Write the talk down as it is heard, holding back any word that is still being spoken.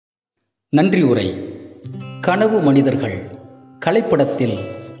நன்றி உரை. கனவு மனிதர்கள் கலைப்படத்தில்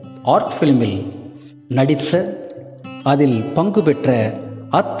ஆர்ட் ஃபிலிமில் நடித்த அதில் பங்கு பெற்ற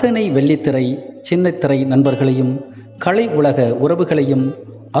அத்தனை வெள்ளித்திரை சின்னத்திரை நண்பர்களையும் கலை உலக உறவுகளையும்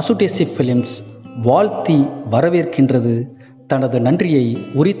ASUDASI ஃபிலிம்ஸ் வாழ்த்தி வரவேற்கின்றது, தனது நன்றியை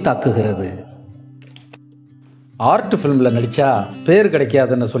உரித்தாக்குகிறது. ஆர்ட் ஃபிலிமில் நடித்தா பேர்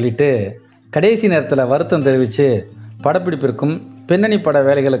கிடைக்காதுன்னு சொல்லிட்டு கடைசி நேரத்தில் வருத்தம் தெரிவித்து படப்பிடிப்பிற்கும் பின்னணி பட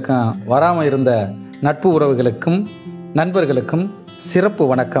வேலைகளுக்கும் வராமல் இருந்த நட்பு உறவுகளுக்கும் நண்பர்களுக்கும் சிறப்பு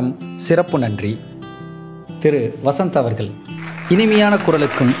வணக்கம், சிறப்பு நன்றி. திரு வசந்த் அவர்கள் இனிமையான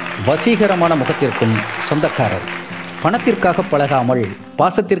குரலுக்கும் வசீகரமான முகத்திற்கும் சொந்தக்காரர். பணத்திற்காக பழகாமல்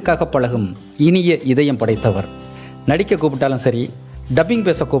பாசத்திற்காக பழகும் இனிய இதயம் படைத்தவர். நடிக்க கூப்பிட்டாலும் சரி, டப்பிங்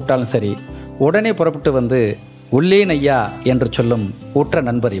பேச கூப்பிட்டாலும் சரி, உடனே புறப்பட்டு வந்து உள்ளேன் ஐயா என்று சொல்லும் உற்ற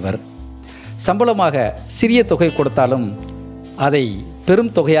நண்பர் இவர். சம்பளமாக சிறிய தொகை கொடுத்தாலும் அதை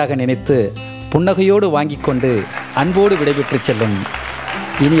பெரும் தொகையாக நினைத்து புன்னகையோடு வாங்கி கொண்டு அன்போடு விடைபெற்று செல்லும்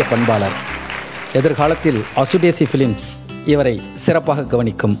இனிய பண்பாளர். எதிர்காலத்தில் ASUDASI ஃபிலிம்ஸ் இவரை சிறப்பாக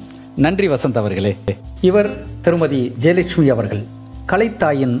கவனிக்கும். நன்றி வசந்த் அவர்களே. இவர் திருமதி ஜெயலட்சுமி அவர்கள்.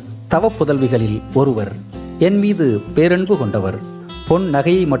 கலைத்தாயின் தவ புதல்விகளில் ஒருவர். என் மீது பேரன்பு கொண்டவர். பொன்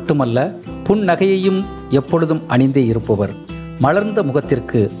நகையை மட்டுமல்ல, புன் நகையையும் எப்பொழுதும் அணிந்தே இருப்பவர். மலர்ந்த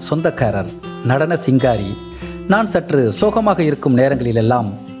முகத்திற்கு சொந்தக்காரர், நடன சிங்காரி. நான் சற்று சோகமாக இருக்கும் நேரங்களிலெல்லாம்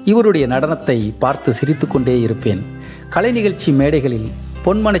இவருடைய நடனத்தை பார்த்து சிரித்து கொண்டே இருப்பேன். கலை நிகழ்ச்சி மேடைகளில்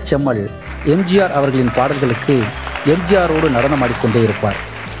பொன்மனச் செம்மல் எம்ஜிஆர் அவர்களின் பாடல்களுக்கு எம்ஜிஆரோடு நடனமாடிக்கொண்டே இருப்பார்.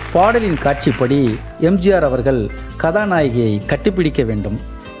 பாடலின் காட்சிப்படி எம்ஜிஆர் அவர்கள் கதாநாயகியை கட்டிப்பிடிக்க வேண்டும்.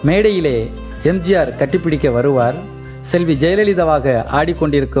 மேடையிலே எம்ஜிஆர் கட்டிப்பிடிக்க வருவார். செல்வி ஜெயலலிதாவாக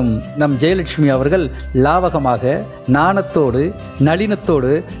ஆடிக்கொண்டிருக்கும் நம் ஜெயலட்சுமி அவர்கள் லாவகமாக நாணத்தோடு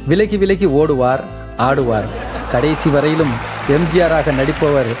நளினத்தோடு விலகி விலகி ஓடுவார், ஆடுவார். கடைசி வரையிலும் எம்ஜிஆராக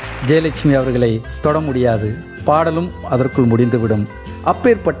நடிப்பவர் ஜெயலட்சுமி அவர்களை தொட முடியாது. பாடலும் அதற்குள் முடிந்துவிடும்.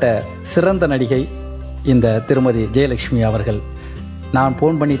 அப்பேற்பட்ட சிறந்த நடிகை இந்த திருமதி ஜெயலட்சுமி அவர்கள். நான்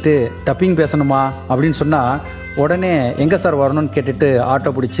ஃபோன் பண்ணிவிட்டு டப்பிங் பேசணுமா அப்படின்னு சொன்னால் உடனே எங்கே சார் வரணும்னு கேட்டுட்டு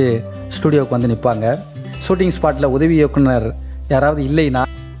ஆட்டோ பிடிச்சி ஸ்டுடியோவுக்கு வந்து நிற்பாங்க. ஷூட்டிங் ஸ்பாட்டில் உதவி இயக்குனர் யாராவது இல்லைன்னா,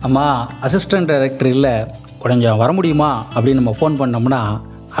 அம்மா அசிஸ்டன்ட் டைரக்டர் இல்லை, கொஞ்சம் வர முடியுமா அப்படின்னு நம்ம ஃபோன் பண்ணோம்னா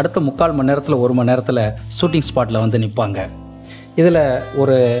அடுத்த 3/4 மணி நேரத்தில் 1 மணி நேரத்தில் ஷூட்டிங் ஸ்பாட்டில் வந்து நிற்பாங்க. இதில்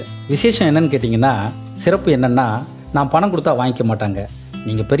ஒரு விசேஷம் என்னன்னு கேட்டிங்கன்னா, சிறப்பு என்னென்னா, நான் பணம் கொடுத்தா வாங்கிக்க மாட்டாங்க.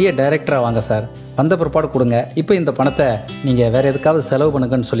 நீங்கள் பெரிய டைரக்டராக வாங்க சார், வந்த பிற்பாடு கொடுங்க, இப்போ இந்த பணத்தை நீங்கள் வேறு எதுக்காவது செலவு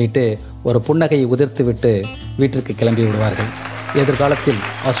பண்ணுங்கன்னு சொல்லிட்டு ஒரு புன்னகையை உதிர்த்து விட்டு வீட்டிற்கு கிளம்பி விடுவார்கள். எதிர்காலத்தில்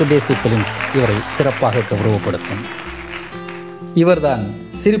ASUDASI ஃபிலிம்ஸ் இவரை சிறப்பாக கௌரவப்படுத்தும். இவர்தான்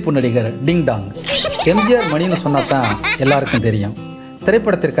சிரிப்பு நடிகர் டிங் டாங். எம்ஜிஆர் மணின்னு சொன்னால் தான் எல்லாருக்கும் தெரியும்.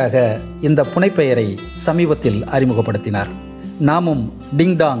 திரைப்படத்திற்காக இந்த புனைப்பெயரை சமீபத்தில் அறிமுகப்படுத்தினார். நாமும்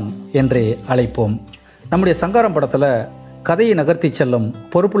டிங் டாங் என்றே அழைப்போம். நம்முடைய சங்காரம் படத்தில் கதையை நகர்த்தி செல்லும்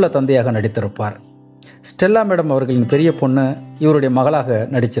பொறுப்புள்ள தந்தையாக நடித்திருப்பார். ஸ்டெல்லா மேடம் அவர்களின் பெரிய பொண்ணு இவருடைய மகளாக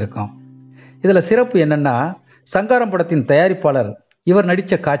நடிச்சிருக்கோம். இதில் சிறப்பு என்னென்னா, சங்காரம் படத்தின் தயாரிப்பாளர் இவர்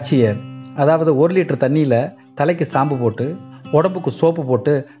நடித்த காட்சியை, அதாவது 1 லிட்டர் தண்ணியில் தலைக்கு சாம்பு போட்டு உடம்புக்கு சோப்பு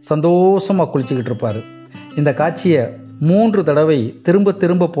போட்டு சந்தோஷமாக குளிச்சுக்கிட்டு இருப்பார். இந்த காட்சியை 3 தடவை திரும்ப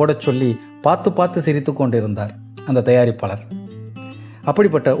திரும்ப போட சொல்லி பார்த்து பார்த்து சிரித்து கொண்டிருந்தார் அந்த தயாரிப்பாளர்.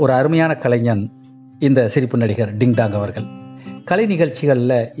 அப்படிப்பட்ட ஒரு அருமையான கலைஞன் இந்த சிரிப்பு நடிகர் டிங் டாங் அவர்கள். கலை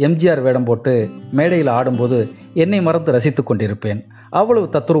நிகழ்ச்சிகளில் எம்ஜிஆர் வேடம் போட்டு மேடையில் ஆடும்போது என்னை மறந்து ரசித்து கொண்டிருப்பேன். அவ்வளவு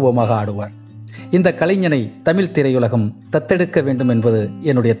தத்ரூபமாக ஆடுவார். இந்த கலைஞனை தமிழ் திரையுலகம் தத்தெடுக்க வேண்டும் என்பது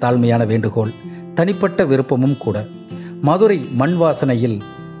என்னுடைய தாழ்மையான வேண்டுகோள், தனிப்பட்ட விருப்பமும் கூட. மதுரை மண் வாசனையில்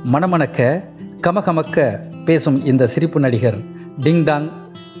மணமணக்க கமகமக்க பேசும் இந்த சிரிப்பு நடிகர் டிங் டாங்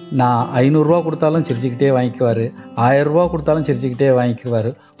நான் 500 ரூபா கொடுத்தாலும் சிரிச்சுக்கிட்டே வாங்கிக்குவார், 1000 ரூபா கொடுத்தாலும் சிரிச்சுக்கிட்டே வாங்கிக்குவார்,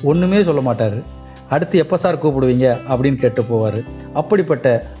 ஒன்றுமே சொல்ல மாட்டார். அடுத்து எப்போ சார் கூப்பிடுவீங்க அப்படின்னு கேட்டு போவார். அப்படிப்பட்ட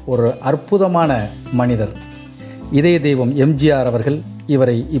ஒரு அற்புதமான மனிதர். இதய தெய்வம் எம்ஜிஆர் அவர்கள்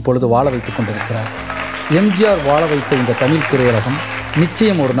இவரை இப்பொழுது வாழ வைத்து கொண்டிருக்கிறார். எம்ஜிஆர் வாழ வைத்த இந்த தமிழ் திரையுலகம்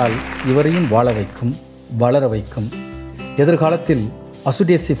நிச்சயம் ஒரு நாள் இவரையும் வாழ வைக்கும், வளர வைக்கும். எதிர்காலத்தில்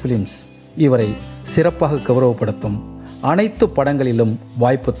ASUDASI ஃபிலிம்ஸ் இவரை சிறப்பாக கௌரவப்படுத்தும். அனைத்து படங்களிலும்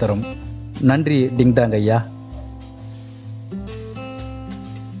வாய்ப்பு தரும். நன்றி டிங் டாங் ஐயா.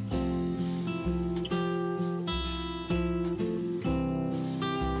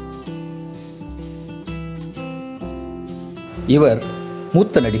 இவர்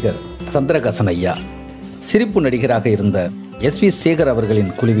மூத்த நடிகர் சந்திரகாசன் ஐயா. சிரிப்பு நடிகராக இருந்த SV சேகர்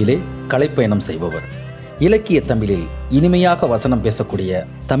அவர்களின் குழுவிலே கலைப்பயணம் செய்பவர். இலக்கிய தமிழில் இனிமையாக வசனம் பேசக்கூடிய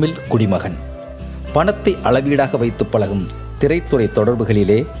தமிழ் குடிமகன். பணத்தை அளவீடாக வைத்து பழகும் திரைத்துறை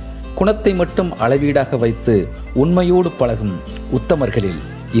தொடர்புகளிலே குணத்தை மட்டும் அளவீடாக வைத்து உண்மையோடு பழகும் உத்தமர்களில்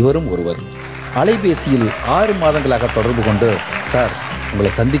இவரும் ஒருவர். அலைபேசியில் 6 மாதங்களாக தொடர்பு கொண்டு, சார்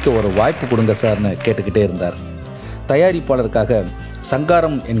உங்களை சந்திக்க ஒரு வாய்ப்பு கொடுங்க சார்னு கேட்டுக்கிட்டே இருந்தார். தயாரிப்பாளருக்காக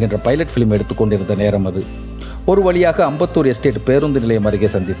சங்காரம் என்கின்ற பைலட் ஃபிலிம் எடுத்துக்கொண்டிருந்த நேரம் அது. ஒரு வழியாக அம்பத்தூர் எஸ்டேட் பேருந்து நிலையம் அருகே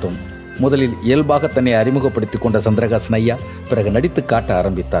சந்தித்தோம். முதலில் இயல்பாக தன்னை அறிமுகப்படுத்தி கொண்ட சந்திரகாசன் ஐயா பிறகு நடித்து காட்ட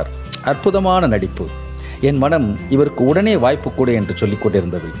ஆரம்பித்தார். அற்புதமான நடிப்பு. என் மனம் இவருக்கு உடனே வாய்ப்பு கொடு என்று சொல்லிக்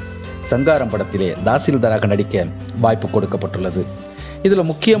கொண்டிருந்தது. சங்காரம் படத்திலே தாசில்தாராக நடிக்க வாய்ப்பு கொடுக்கப்பட்டுள்ளது. இதில்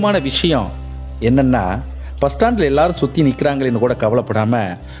முக்கியமான விஷயம் என்னன்னா, பஸ் ஸ்டாண்டில் எல்லாரும் சுற்றி நிற்கிறாங்களேன்னு கூட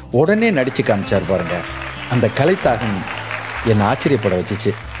கவலைப்படாமல் உடனே நடித்து காமிச்சார் பாருங்க. அந்த கலைத்தாகம் என்னை ஆச்சரியப்பட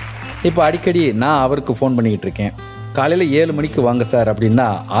வச்சிச்சு. இப்போ அடிக்கடி நான் அவருக்கு ஃபோன் பண்ணிக்கிட்டு இருக்கேன். காலையில் 7 மணிக்கு வாங்க சார் அப்படின்னா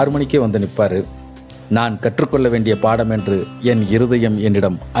 6 மணிக்கே வந்து நிற்பார். நான் கற்றுக்கொள்ள வேண்டிய பாடம் என்று என் இருதயம்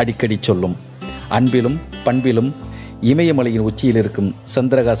என்னிடம் அடிக்கடி சொல்லும். அன்பிலும் பண்பிலும் இமயமலையின் உச்சியில் இருக்கும்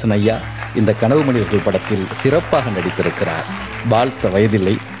சந்திரகாசன் ஐயா இந்த கனவு மனிதர்கள் படத்தில் சிறப்பாக நடித்திருக்கிறார். வாழ்த்த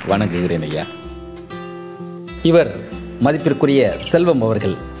வயதில்லை, வணங்குகிறேன் ஐயா. இவர் மதிப்பிற்குரிய செல்வம்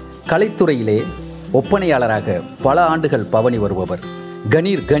அவர்கள் கலைத்துறையிலே ஒப்பனையாளராக பல ஆண்டுகள் பவனி வருபவர்.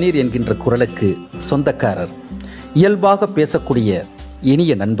 கணீர் கணீர் என்கின்ற குரலுக்கு சொந்தக்காரர். இயல்பாக பேசக்கூடிய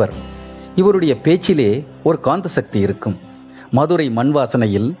இனிய நண்பர். இவருடைய பேச்சிலே ஒரு காந்த சக்தி இருக்கும். மதுரை மண்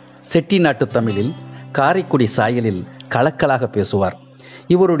வாசனையில், செட்டிநாட்டு தமிழில், காரைக்குடி சாயலில் கலக்கலாக பேசுவார்.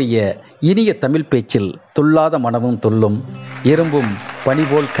 இவருடைய இனிய தமிழ் பேச்சில் துள்ளாத மனமும் துள்ளும், எறும்பும்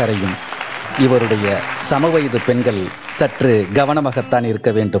பனிபோல் கரையும். இவருடைய சமவயது பெண்கள் சற்று கவனமாகத்தான் இருக்க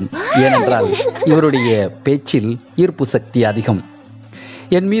வேண்டும். ஏனென்றால் இவருடைய பேச்சில் ஈர்ப்பு சக்தி அதிகம்.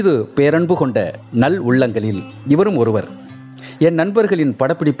 என் மீது பேரன்பு கொண்ட நல் உள்ளங்களில் இவரும் ஒருவர். என் நண்பர்களின்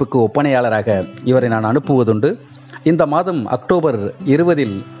படப்பிடிப்புக்கு ஒப்பனையாளராக இவரை நான் அனுப்புவதுண்டு. இந்த மாதம் அக்டோபர் 20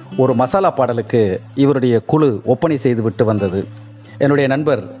 ஒரு மசாலா பாடலுக்கு இவருடைய குழு ஒப்பனை செய்துவிட்டு வந்தது. என்னுடைய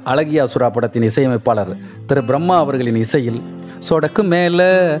நண்பர் அழகியா சுறா படத்தின் இசையமைப்பாளர் திரு பிரம்மா அவர்களின் இசையில் சொடக்கும்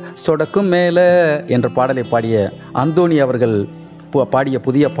மேல என்ற பாடலை பாடிய அந்தோணி அவர்கள் பாடிய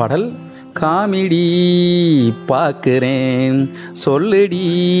புதிய பாடல் காமெடி பார்க்குறேன் சொல்லுடி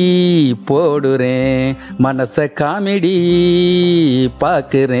போடுறேன் மனச காமெடி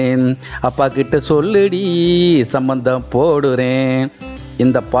பார்க்குறேன் அப்பா கிட்ட சொல்லுடி சம்பந்தம் போடுறேன்.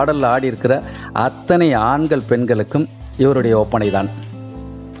 இந்த பாடலில் ஆடி இருக்கிற அத்தனை ஆண்கள் பெண்களுக்கும் இவருடைய ஒப்பனை தான்.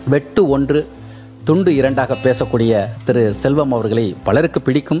 வெட்டு 1 துண்டு 2 பேசக்கூடிய திரு செல்வம் அவர்களை பலருக்கு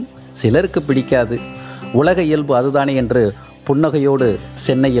பிடிக்கும், சிலருக்கு பிடிக்காது. உலக இயல்பு அதுதானே என்று புன்னகையோடு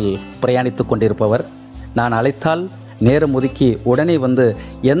சென்னையில் பிரயாணித்து கொண்டிருப்பவர். நான் அழைத்தால் நேரம் ஒதுக்கி உடனே வந்து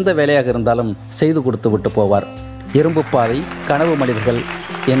எந்த வேலையாக இருந்தாலும் செய்து கொடுத்து விட்டு போவார். இரும்பு பாதை, கனவு மனிதர்கள்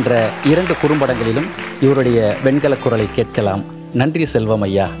என்ற 2 குறும்படங்களிலும் இவருடைய வெண்கல குரலை கேட்கலாம். நன்றி செல்வம்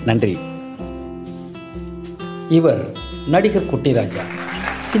ஐயா, நன்றி. இவர் நடிகர் குட்டிராஜா.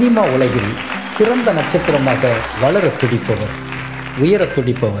 சினிமா உலகில் சிறந்த நட்சத்திரமாக வளர துடிப்பவர், உயர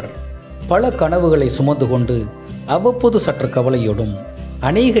துடிப்பவர். பல கனவுகளை சுமந்து கொண்டு அவ்வப்போது சற்று கவலையோடும்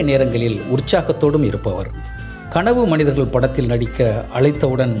அநேக நேரங்களில் உற்சாகத்தோடும் இருப்பவர். கனவு மனிதர்கள் படத்தில் நடிக்க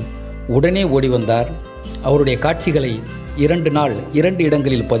அழைத்தவுடன் உடனே ஓடி வந்தார். அவருடைய காட்சிகளை 2 நாள் 2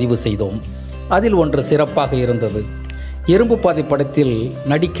 இடங்களில் பதிவு செய்தோம். அதில் ஒன்று சிறப்பாக இருந்தது. இரும்பு பாதை படத்தில்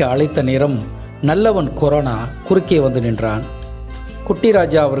நடிக்க அழைத்த நேரம் நல்லவன் கொரோனா குறுக்கே வந்து நின்றான்.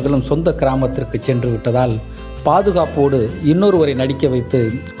 குட்டிராஜா அவர்களும் சொந்த கிராமத்திற்கு சென்று விட்டதால் பாதுகாப்போடு இன்னொருவரை நடிக்க வைத்து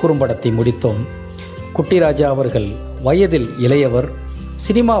குறும்படத்தை முடித்தோம். குட்டிராஜா அவர்கள் வயதில் இளையவர்,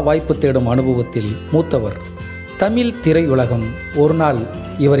 சினிமா வாய்ப்பு தேடும் அனுபவத்தில் மூத்தவர். தமிழ் திரையுலகம் ஒரு நாள்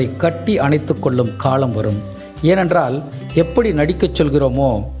இவரை கட்டி அணைத்து கொள்ளும் காலம் வரும். ஏனென்றால் எப்படி நடிக்கச் சொல்கிறோமோ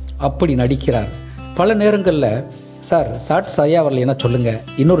அப்படி நடிக்கிறார். பல நேரங்களில் சார் ஷார்ட் சரியாக வரலைன்னா சொல்லுங்கள்,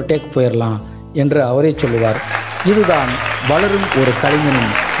 இன்னொரு டேக் போயிடலாம் என்று அவரே சொல்லுவார். இதுதான் வளரும் ஒரு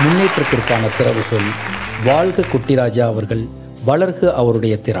கலைஞனின் முன்னேற்றத்திற்கான திறவுகோல். வாழ்க குட்டிராஜா அவர்கள், வளர்க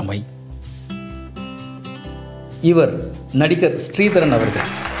அவருடைய திறமை. இவர் நடிகர் ஸ்ரீதரன் அவர்கள்.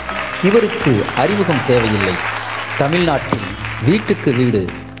 இவருக்கு அறிமுகம் தேவையில்லை. தமிழ்நாட்டில் வீட்டுக்கு வீடு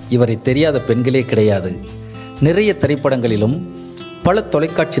இவரை தெரியாத பெண்களே கிடையாது. நிறைய திரைப்படங்களிலும் பல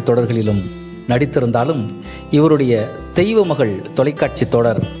தொலைக்காட்சி தொடர்களிலும் நடித்திருந்தாலும் இவருடைய தெய்வ மகள் தொலைக்காட்சி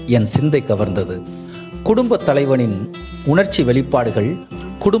தொடர் என் சிந்தை கவர்ந்தது. குடும்ப தலைவனின் உணர்ச்சி வெளிப்பாடுகள்,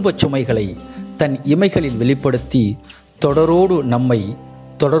 குடும்ப சுமைகளை தன் இமைகளில் வெளிப்படுத்தி தொடரோடு நம்மை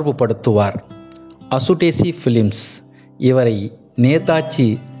தொடர்பு படுத்துவார். அசுடேசி ஃபிலிம்ஸ் இவரை நேதாஜி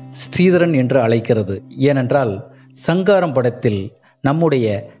ஸ்ரீதரன் என்று அழைக்கிறது. ஏனென்றால் சங்காரம் படத்தில் நம்முடைய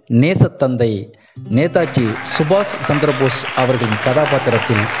நேசத்தந்தை நேதாஜி சுபாஷ் சந்திரபோஸ் அவர்களின்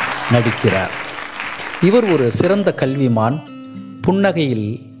கதாபாத்திரத்தில் நடிக்கிறார். இவர் ஒரு சிறந்த கல்விமான், புன்னகையில்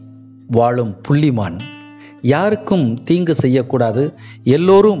வாழும் புள்ளிமான். யாருக்கும் தீங்கு செய்யக்கூடாது,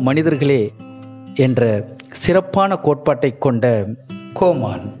 எல்லோரும் மனிதர்களே என்ற சிறப்பான கோட்பாட்டை கொண்ட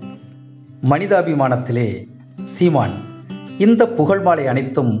கோமான், மனிதாபிமானத்திலே சீமான். இந்த புகழ்மாலை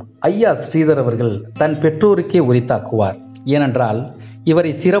அனைத்தும் ஐயா ஸ்ரீதர் அவர்கள் தன் பெற்றோருக்கே உரித்தாக்குவார். ஏனென்றால்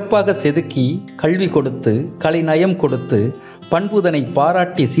இவரை சிறப்பாக செதுக்கி கல்வி கொடுத்து, கலைநயம் கொடுத்து, பண்புதனை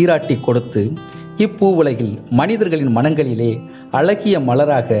பாராட்டி சீராட்டி கொடுத்து, இப்பூ உலகில் மனிதர்களின் மனங்களிலே அழகிய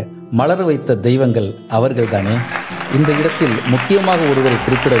மலராக மலர வைத்த தெய்வங்கள் அவர்கள்தானே. இந்த இடத்தில் முக்கியமாக ஒருவரை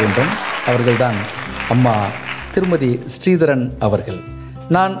குறிப்பிட வேண்டும். அவர்கள்தான் அம்மா திருமதி ஸ்ரீதரன் அவர்கள்.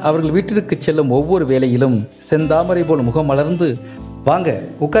 நான் அவர்கள் வீட்டிற்கு செல்லும் ஒவ்வொரு வேளையிலும் செந்தாமரை போல் முகம் மலர்ந்து, வாங்க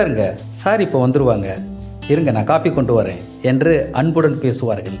உட்காருங்க, சார் இப்போ வந்துடுவாங்க, இருங்க நான் காஃபி கொண்டு வரேன் என்று அன்புடன்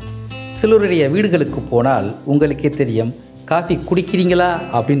பேசுவார்கள். சிலருடைய வீடுகளுக்கு போனால் உங்களுக்கே தெரியும், காஃபி குடிக்கிறீங்களா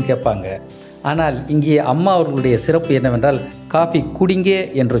அப்படின்னு கேட்பாங்க. ஆனால் இங்கே அம்மா அவர்களுடைய சிறப்பு என்னவென்றால் காஃபி குடிங்க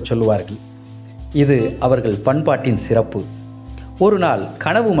என்று சொல்லுவார்கள். இது அவர்கள் பண்பாட்டின் சிறப்பு. ஒரு நாள்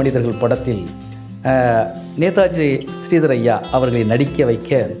கனவு மனிதர்கள் படத்தில் நேதாஜி ஸ்ரீதர் ஐயா அவர்களை நடிக்க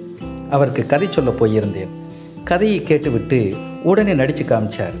வைக்க அவருக்கு கதை சொல்ல போயிருந்தேன். கதையை கேட்டுவிட்டு உடனே நடித்து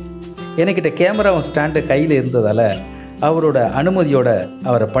காமிச்சார். என்கிட்ட கேமராவும் ஸ்டாண்டு கையில் இருந்ததால் அவரோட அனுமதியோட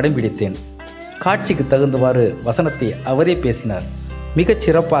அவரை படம் பிடித்தேன். காட்சிக்கு தகுந்தவாறு வசனத்தை அவரே பேசினார். மிகச்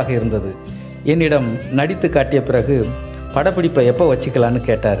சிறப்பாக இருந்தது. என்னிடம் நடித்து காட்டிய பிறகு படப்பிடிப்பை எப்போ வச்சுக்கலான்னு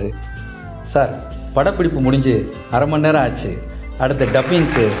கேட்டார். சார், படப்பிடிப்பு முடிஞ்சு அரை மணி நேரம் ஆச்சு, அடுத்த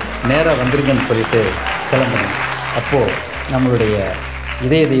டப்பிங்க்கு நேராக வந்துருங்கன்னு சொல்லிட்டு கிளம்புனேன். அப்போது நம்மளுடைய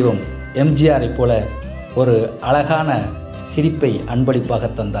இதய தெய்வம் எம்ஜிஆரை போல ஒரு அழகான சிரிப்பை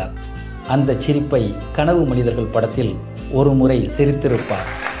அன்பளிப்பாக தந்தார். அந்த சிரிப்பை கனவு மனிதர்கள் படத்தில் ஒரு முறை சிரித்திருப்பார்.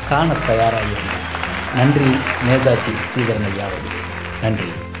 காண தயாராகியிருந்தார். நன்றி நேதாஜி ஸ்ரீதரன் ஐயா அவர்களே, நன்றி.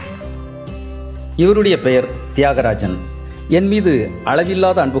 இவருடைய பெயர் தியாகராஜன். என் மீது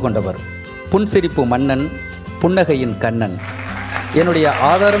அளவில்லாத அன்பு கொண்டவர். புன்சிரிப்பு மன்னன், புன்னகையின் கண்ணன். என்னுடைய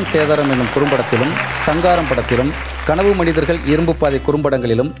ஆதாரம் சேதாரம் என்னும் குறும்படத்திலும், சங்காரம் படத்திலும், கனவு மனிதர்கள் இரும்பு பாதை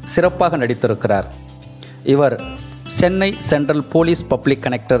குறும்படங்களிலும் சிறப்பாக நடித்திருக்கிறார். இவர் Chennai central police public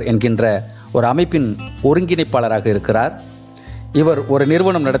connector என்கின்ற ஒரு அமைப்பின் ஒருங்கிணைப்பாளராக இருக்கிறார். இவர் ஒரு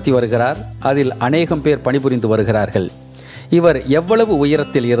நிறுவனம் நடத்தி வருகிறார். அதில் அநேகம் பேர் பணிபுரிந்து வருகிறார்கள். இவர் எவ்வளவு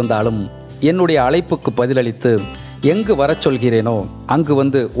உயரத்தில் இருந்தாலும் என்னுடைய அழைப்புக்கு பதிலளித்து எங்கு வரச் சொல்கிறேனோ அங்கு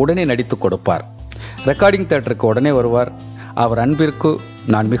வந்து உடனே நடித்து கொடுப்பார். ரெக்கார்டிங் தியேட்டருக்கு உடனே வருவார். அவர் அன்பிற்கு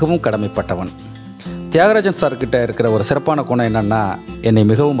நான் மிகவும் கடமைப்பட்டவன். தியாகராஜன் சார்கிட்ட இருக்கிற ஒரு சிறப்பான குணம் என்னென்னா, என்னை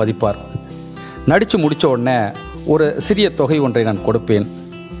மிகவும் மதிப்பார். நடித்து முடித்த உடனே ஒரு சிறிய தொகை ஒன்றை நான் கொடுப்பேன்.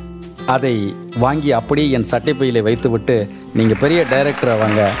 அதை வாங்கி அப்படியே என் சட்டைப்பையில் வைத்துவிட்டு, நீங்கள் பெரிய டைரக்டரை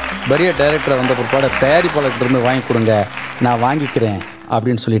வாங்க, பெரிய டைரக்டரை வந்த பிற்பாடு தயாரிப்பாளர்கிட்டருந்து வாங்கி கொடுங்க, நான் வாங்கிக்கிறேன்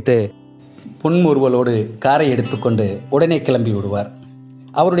அப்படின்னு சொல்லிட்டு புன்முறுவலோடு காரை எடுத்துக்கொண்டு உடனே கிளம்பி விடுவார்.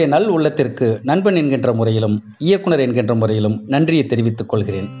 அவருடைய நல் உள்ளத்திற்கு நண்பன் என்கின்ற முறையிலும் இயக்குனர் என்கின்ற முறையிலும் நன்றியை தெரிவித்துக்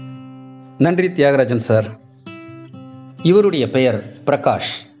கொள்கிறேன். நன்றி தியாகராஜன் சார். இவருடைய பெயர்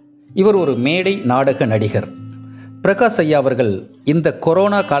பிரகாஷ். இவர் ஒரு மேடை நாடக நடிகர். பிரகாஷ் ஐயா அவர்கள் இந்த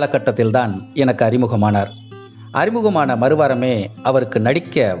கொரோனா காலகட்டத்தில்தான் எனக்கு அறிமுகமானார். அறிமுகமான மறுவாரமே அவருக்கு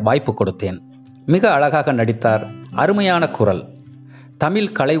நடிக்க வாய்ப்பு கொடுத்தேன். மிக அழகாக நடித்தார். அருமையான குரல்.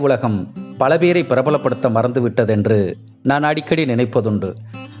 தமிழ் கலை உலகம் பல பேரை பிரபலப்படுத்த மறந்துவிட்டதென்று நான் அடிக்கடி நினைப்பதுண்டு.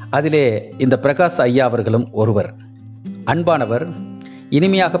 அதிலே இந்த பிரகாஷ் ஐயா அவர்களும் ஒருவர். அன்பானவர்,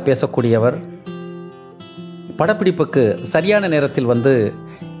 இனிமையாக பேசக்கூடியவர். படப்பிடிப்புக்கு சரியான நேரத்தில் வந்து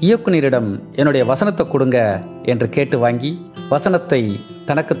இயக்குனரிடம் என்னுடைய வசனத்தை கொடுங்க என்று கேட்டு வாங்கி வசனத்தை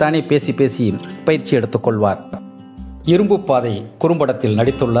தனக்குத்தானே பேசி பேசி பயிற்சி எடுத்துக்கொள்வார். இரும்பு பாதை குறும்படத்தில்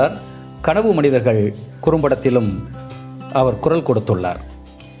நடித்துள்ளார். கனவு மனிதர்கள் குறும்படத்திலும் அவர் குரல் கொடுத்துள்ளார்.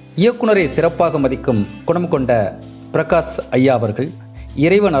 இயக்குனரை சிறப்பாக மதிக்கும் குணம் கொண்ட பிரகாஷ் ஐயா அவர்கள்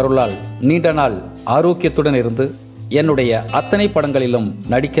இறைவன் அருளால் நீண்ட நாள் ஆரோக்கியத்துடன் இருந்து என்னுடைய அத்தனை படங்களிலும்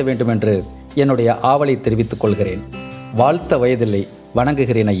நடிக்க வேண்டும் என்று என்னுடைய ஆவலை தெரிவித்துக் கொள்கிறேன். வாழ்த்த வயதில்லை,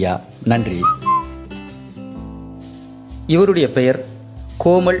 வணங்குகிறேன் ஐயா, நன்றி. இவருடைய பெயர்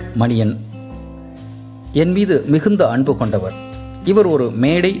கோமல் மணியன். என் மீது மிகுந்த அன்பு கொண்டவர். இவர் ஒரு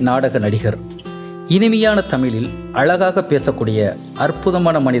மேடை நாடக நடிகர். இனிமையான தமிழில் அழகாக பேசக்கூடிய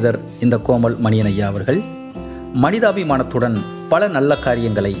அற்புதமான மனிதர் இந்த கோமல் மணியன் ஐயா அவர்கள். மனிதாபிமானத்துடன் பல நல்ல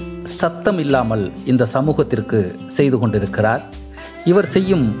காரியங்களை சத்தம் இல்லாமல் இந்த சமூகத்திற்கு செய்து கொண்டிருக்கிறார். இவர்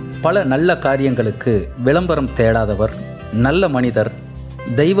செய்யும் பல நல்ல காரியங்களுக்கு விளம்பரம் தேடாதவர், நல்ல மனிதர்,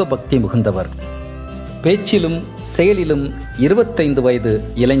 தெய்வ பக்தி மிகுந்தவர். பேச்சிலும் செயலிலும் 25 வயது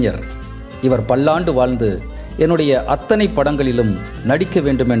இளைஞர். இவர் பல்லாண்டு வாழ்ந்து என்னுடைய அத்தனை படங்களிலும் நடிக்க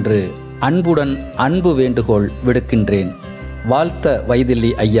வேண்டுமென்று அன்புடன் அன்பு வேண்டுகோள் விடுக்கின்றேன். வாழ்த்த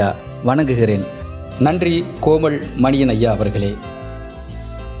வயதில்லை ஐயா, வணங்குகிறேன். நன்றி கோமல் மணியன் ஐயா அவர்களே.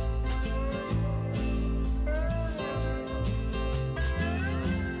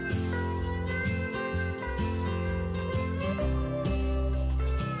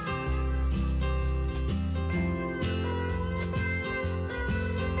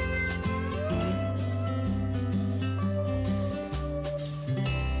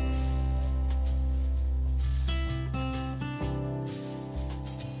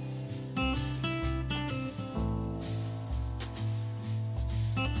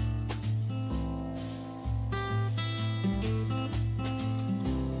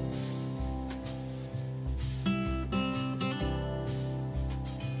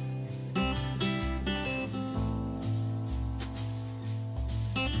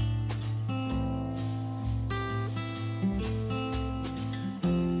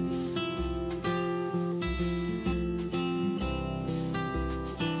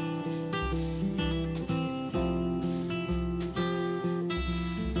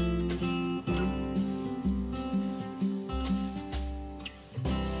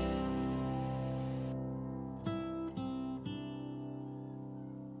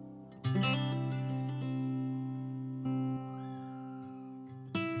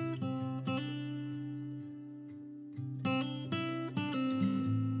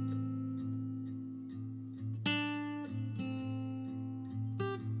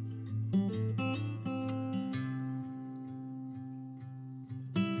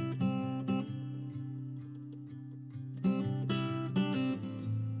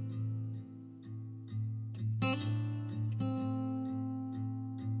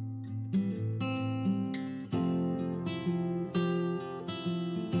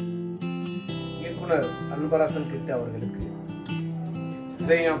 இயக்குனர் அன்பரசன் கிட்டு அவர்களுக்கு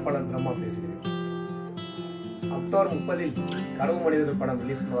இசையமைப்பாளர் பிரம்மா பேசுகிறேன். அக்டோபர் 30 கனவு மனிதர்கள் படம்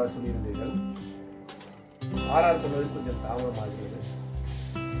ரிலீஸ் பண்ணுவதாக சொல்லியிருந்தீர்கள். ஆர்ஆர் பண்ணுவது கொஞ்சம் தாமதமாகிறது.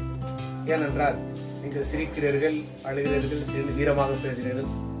 ஏனென்றால் நீங்கள் சிரிக்கிறீர்கள், அழுகிறீர்கள், வீரமாக பேசுகிறீர்கள்.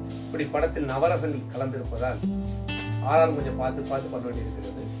 இப்படி படத்தில் நவரசங்கள் கலந்திருப்பதால் ஆர்ஆர் கொஞ்சம் பார்த்து பண்ண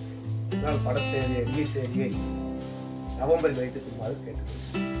வேண்டியிருக்கிறது. இதனால் படத்தை ரிலீஸ் தேதியை நவம்பரில் வைத்துக் கொள்ளுமாறு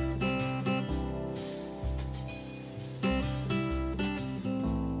கேட்டுக்கொள்கிறேன்.